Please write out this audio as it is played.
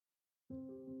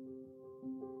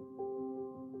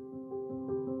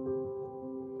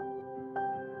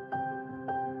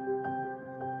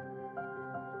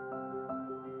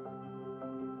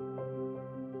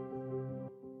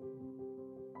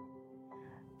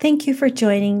Thank you for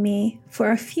joining me for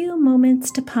a few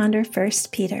moments to ponder 1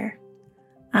 Peter.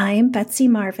 I am Betsy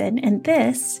Marvin, and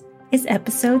this is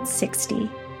episode 60.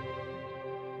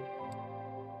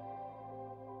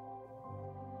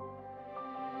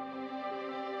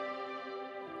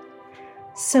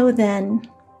 So then,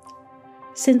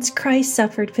 since Christ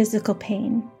suffered physical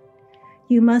pain,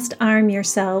 you must arm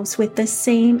yourselves with the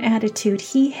same attitude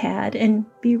he had and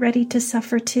be ready to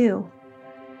suffer too.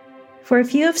 For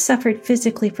if you have suffered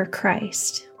physically for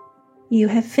Christ, you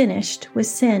have finished with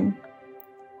sin.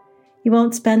 You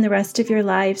won't spend the rest of your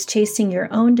lives chasing your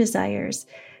own desires,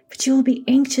 but you will be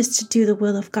anxious to do the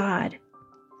will of God.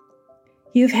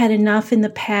 You've had enough in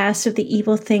the past of the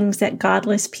evil things that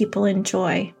godless people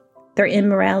enjoy, their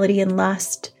immorality and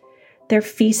lust, their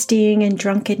feasting and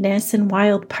drunkenness and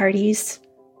wild parties,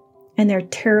 and their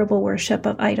terrible worship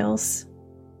of idols.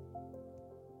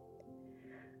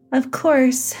 Of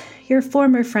course, your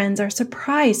former friends are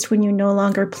surprised when you no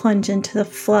longer plunge into the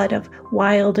flood of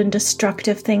wild and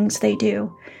destructive things they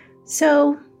do,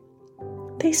 so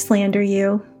they slander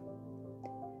you.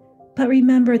 But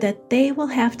remember that they will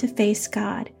have to face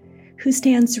God, who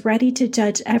stands ready to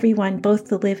judge everyone, both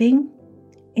the living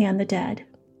and the dead.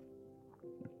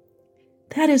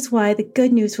 That is why the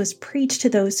good news was preached to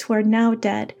those who are now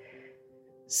dead.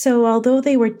 So although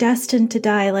they were destined to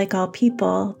die like all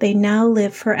people, they now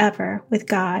live forever with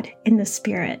God in the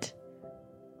Spirit.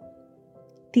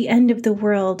 The end of the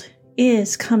world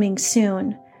is coming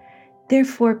soon.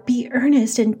 Therefore, be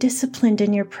earnest and disciplined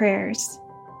in your prayers.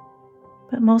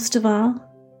 But most of all,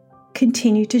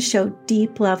 continue to show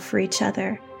deep love for each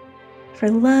other, for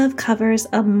love covers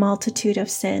a multitude of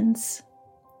sins.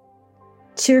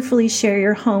 Cheerfully share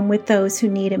your home with those who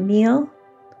need a meal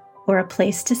or a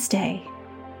place to stay.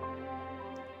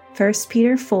 1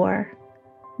 Peter 4,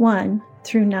 1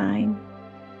 through 9.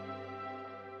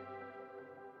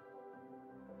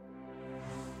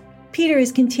 Peter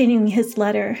is continuing his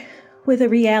letter with a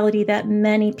reality that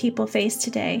many people face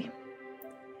today.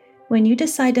 When you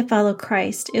decide to follow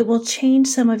Christ, it will change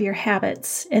some of your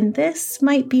habits, and this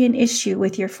might be an issue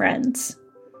with your friends.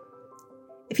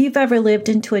 If you've ever lived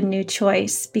into a new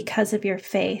choice because of your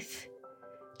faith,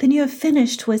 then you have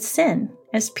finished with sin,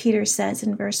 as Peter says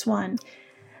in verse 1.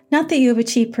 Not that you have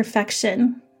achieved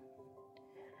perfection,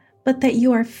 but that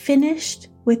you are finished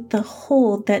with the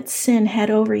hold that sin had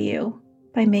over you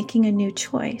by making a new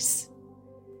choice.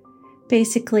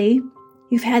 Basically,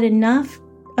 you've had enough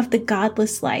of the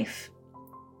godless life,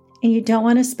 and you don't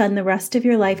want to spend the rest of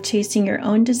your life chasing your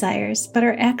own desires, but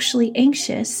are actually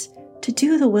anxious to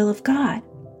do the will of God.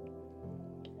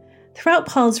 Throughout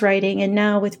Paul's writing, and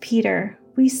now with Peter,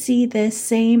 we see this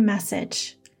same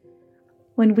message.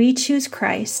 When we choose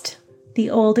Christ,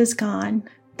 the old is gone,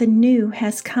 the new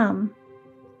has come.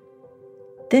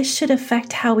 This should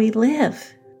affect how we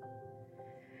live.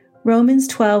 Romans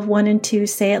 12, 1 and 2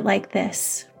 say it like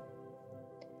this.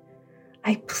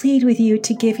 I plead with you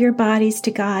to give your bodies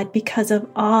to God because of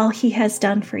all he has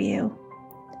done for you.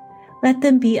 Let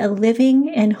them be a living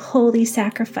and holy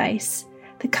sacrifice,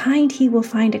 the kind he will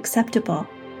find acceptable.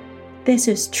 This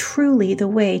is truly the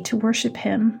way to worship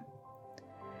him.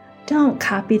 Don't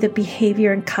copy the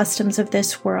behavior and customs of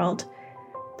this world,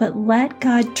 but let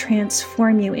God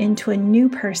transform you into a new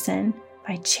person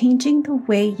by changing the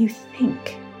way you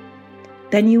think.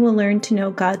 Then you will learn to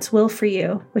know God's will for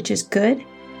you, which is good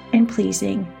and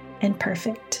pleasing and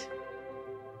perfect.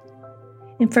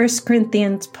 In 1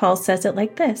 Corinthians, Paul says it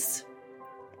like this.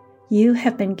 You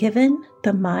have been given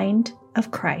the mind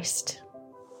of Christ.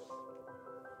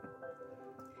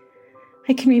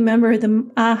 I can remember the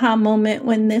aha moment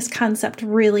when this concept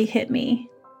really hit me.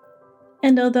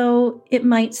 And although it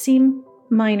might seem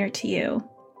minor to you,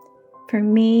 for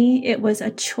me, it was a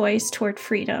choice toward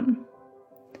freedom.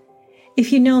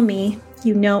 If you know me,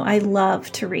 you know I love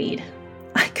to read.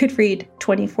 I could read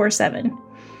 24/7.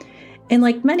 And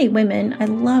like many women, I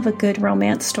love a good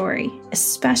romance story,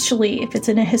 especially if it's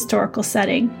in a historical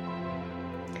setting.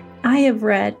 I have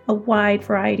read a wide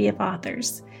variety of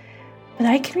authors, but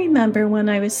I can remember when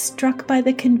I was struck by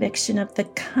the conviction of the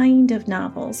kind of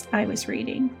novels I was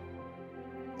reading.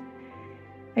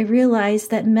 I realized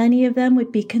that many of them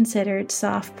would be considered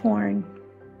soft porn.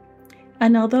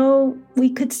 And although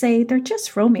we could say they're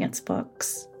just romance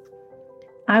books,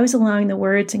 I was allowing the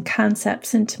words and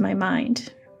concepts into my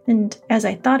mind. And as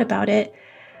I thought about it,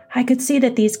 I could see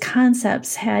that these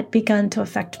concepts had begun to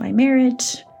affect my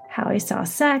marriage, how I saw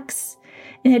sex,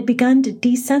 and had begun to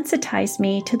desensitize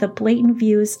me to the blatant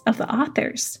views of the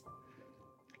authors.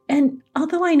 And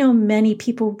although I know many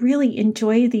people really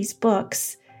enjoy these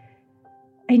books,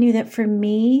 I knew that for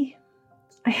me,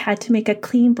 I had to make a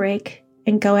clean break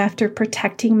and go after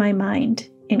protecting my mind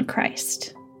in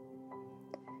Christ.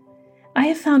 I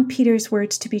have found Peter's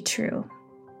words to be true.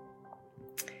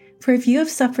 For if you have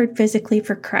suffered physically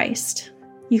for Christ,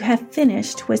 you have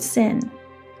finished with sin.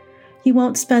 You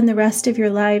won't spend the rest of your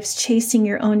lives chasing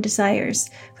your own desires,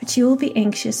 but you will be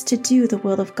anxious to do the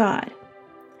will of God.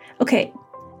 Okay,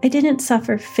 I didn't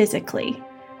suffer physically,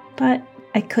 but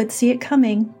I could see it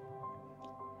coming.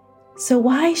 So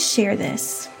why share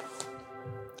this?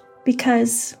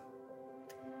 Because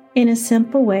in a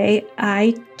simple way,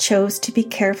 I chose to be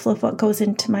careful of what goes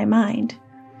into my mind.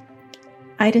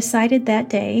 I decided that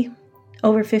day,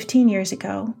 over 15 years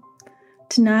ago,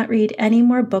 to not read any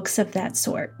more books of that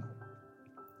sort.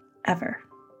 Ever.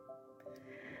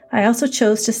 I also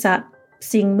chose to stop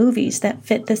seeing movies that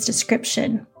fit this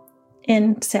description.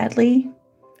 And sadly,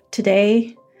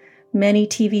 today, many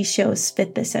TV shows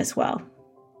fit this as well.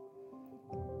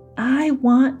 I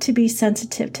want to be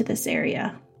sensitive to this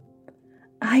area.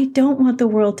 I don't want the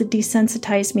world to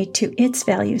desensitize me to its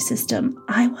value system.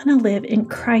 I want to live in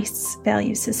Christ's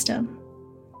value system.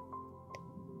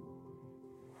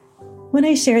 When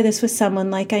I share this with someone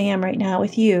like I am right now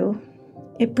with you,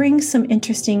 it brings some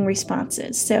interesting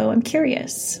responses. So I'm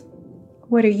curious,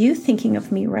 what are you thinking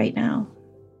of me right now?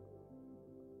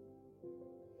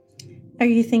 Are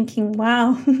you thinking,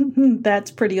 wow,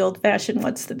 that's pretty old-fashioned,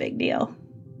 what's the big deal?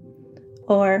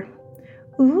 Or,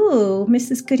 ooh,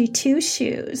 Mrs. Goody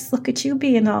Two-Shoes, look at you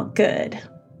being all good.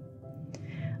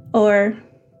 Or,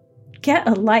 get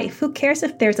a life, who cares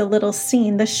if there's a little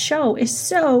scene, the show is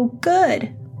so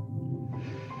good.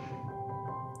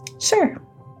 Sure.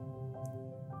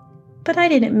 But I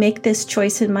didn't make this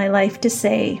choice in my life to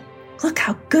say, look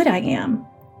how good I am.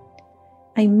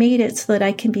 I made it so that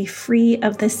I can be free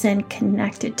of the sin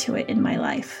connected to it in my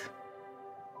life.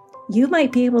 You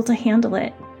might be able to handle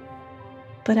it,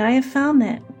 but I have found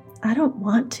that I don't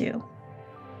want to.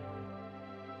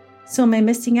 So am I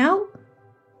missing out?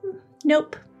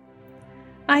 Nope.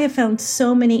 I have found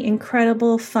so many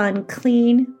incredible, fun,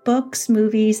 clean books,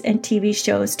 movies, and TV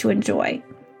shows to enjoy.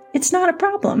 It's not a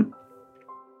problem.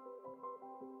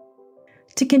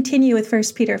 To continue with 1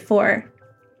 Peter 4,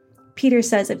 Peter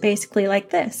says it basically like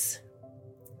this.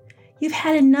 You've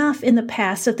had enough in the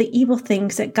past of the evil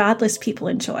things that godless people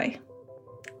enjoy.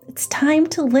 It's time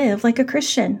to live like a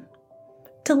Christian,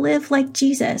 to live like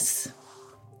Jesus.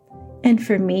 And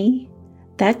for me,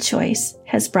 that choice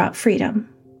has brought freedom.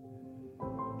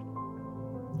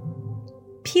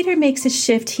 Peter makes a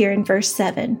shift here in verse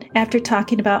 7 after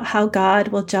talking about how God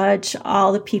will judge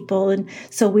all the people and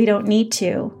so we don't need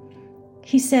to.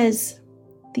 He says,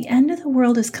 the end of the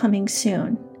world is coming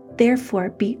soon. Therefore,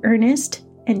 be earnest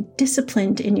and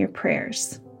disciplined in your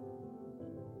prayers.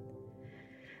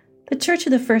 The church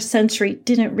of the first century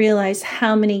didn't realize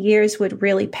how many years would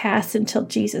really pass until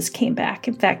Jesus came back.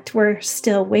 In fact, we're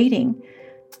still waiting.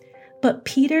 But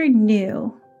Peter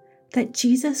knew that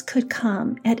Jesus could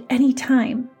come at any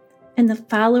time, and the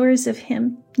followers of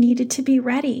him needed to be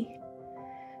ready.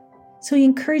 So he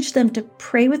encouraged them to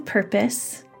pray with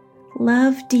purpose,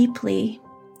 love deeply,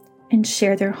 and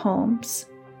share their homes.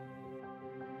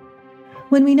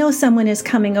 When we know someone is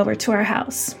coming over to our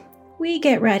house, we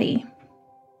get ready.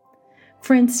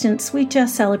 For instance, we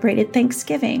just celebrated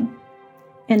Thanksgiving,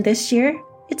 and this year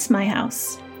it's my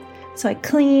house. So I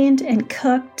cleaned and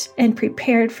cooked and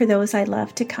prepared for those I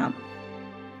love to come.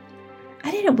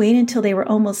 I didn't wait until they were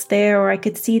almost there or I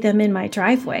could see them in my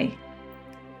driveway.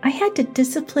 I had to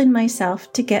discipline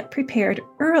myself to get prepared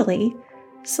early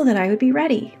so that I would be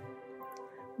ready.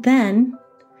 Then,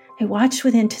 I watched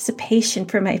with anticipation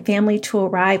for my family to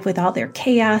arrive with all their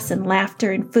chaos and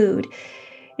laughter and food,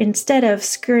 instead of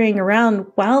scurrying around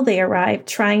while they arrived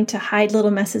trying to hide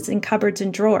little messes in cupboards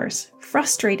and drawers,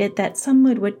 frustrated that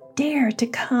someone would dare to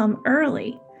come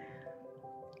early.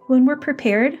 When we're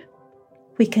prepared,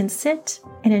 we can sit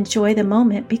and enjoy the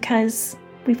moment because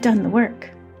we've done the work.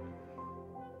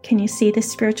 Can you see the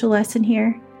spiritual lesson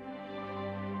here?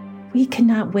 We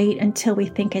cannot wait until we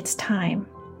think it's time.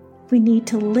 We need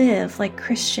to live like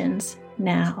Christians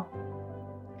now.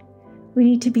 We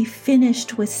need to be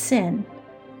finished with sin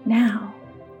now.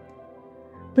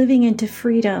 Living into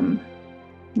freedom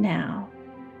now.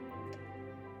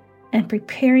 And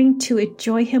preparing to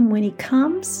enjoy him when he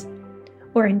comes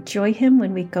or enjoy him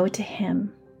when we go to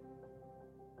him.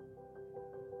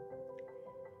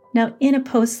 Now, in a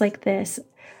post like this,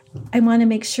 I want to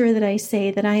make sure that I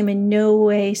say that I am in no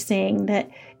way saying that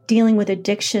dealing with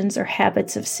addictions or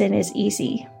habits of sin is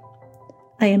easy.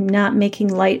 I am not making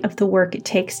light of the work it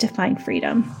takes to find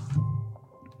freedom.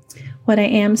 What I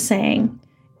am saying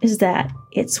is that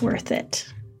it's worth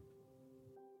it.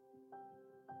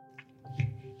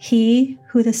 He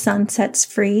who the Son sets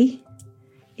free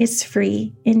is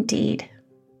free indeed.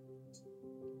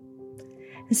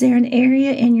 Is there an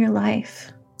area in your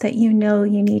life that you know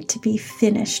you need to be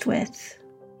finished with?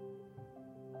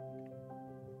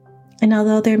 And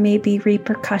although there may be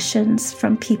repercussions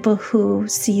from people who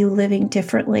see you living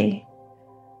differently,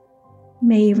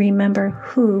 may you remember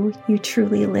who you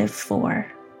truly live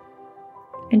for.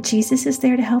 And Jesus is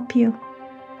there to help you.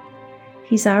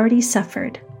 He's already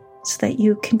suffered so that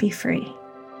you can be free.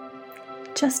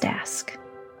 Just ask.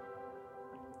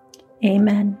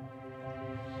 Amen.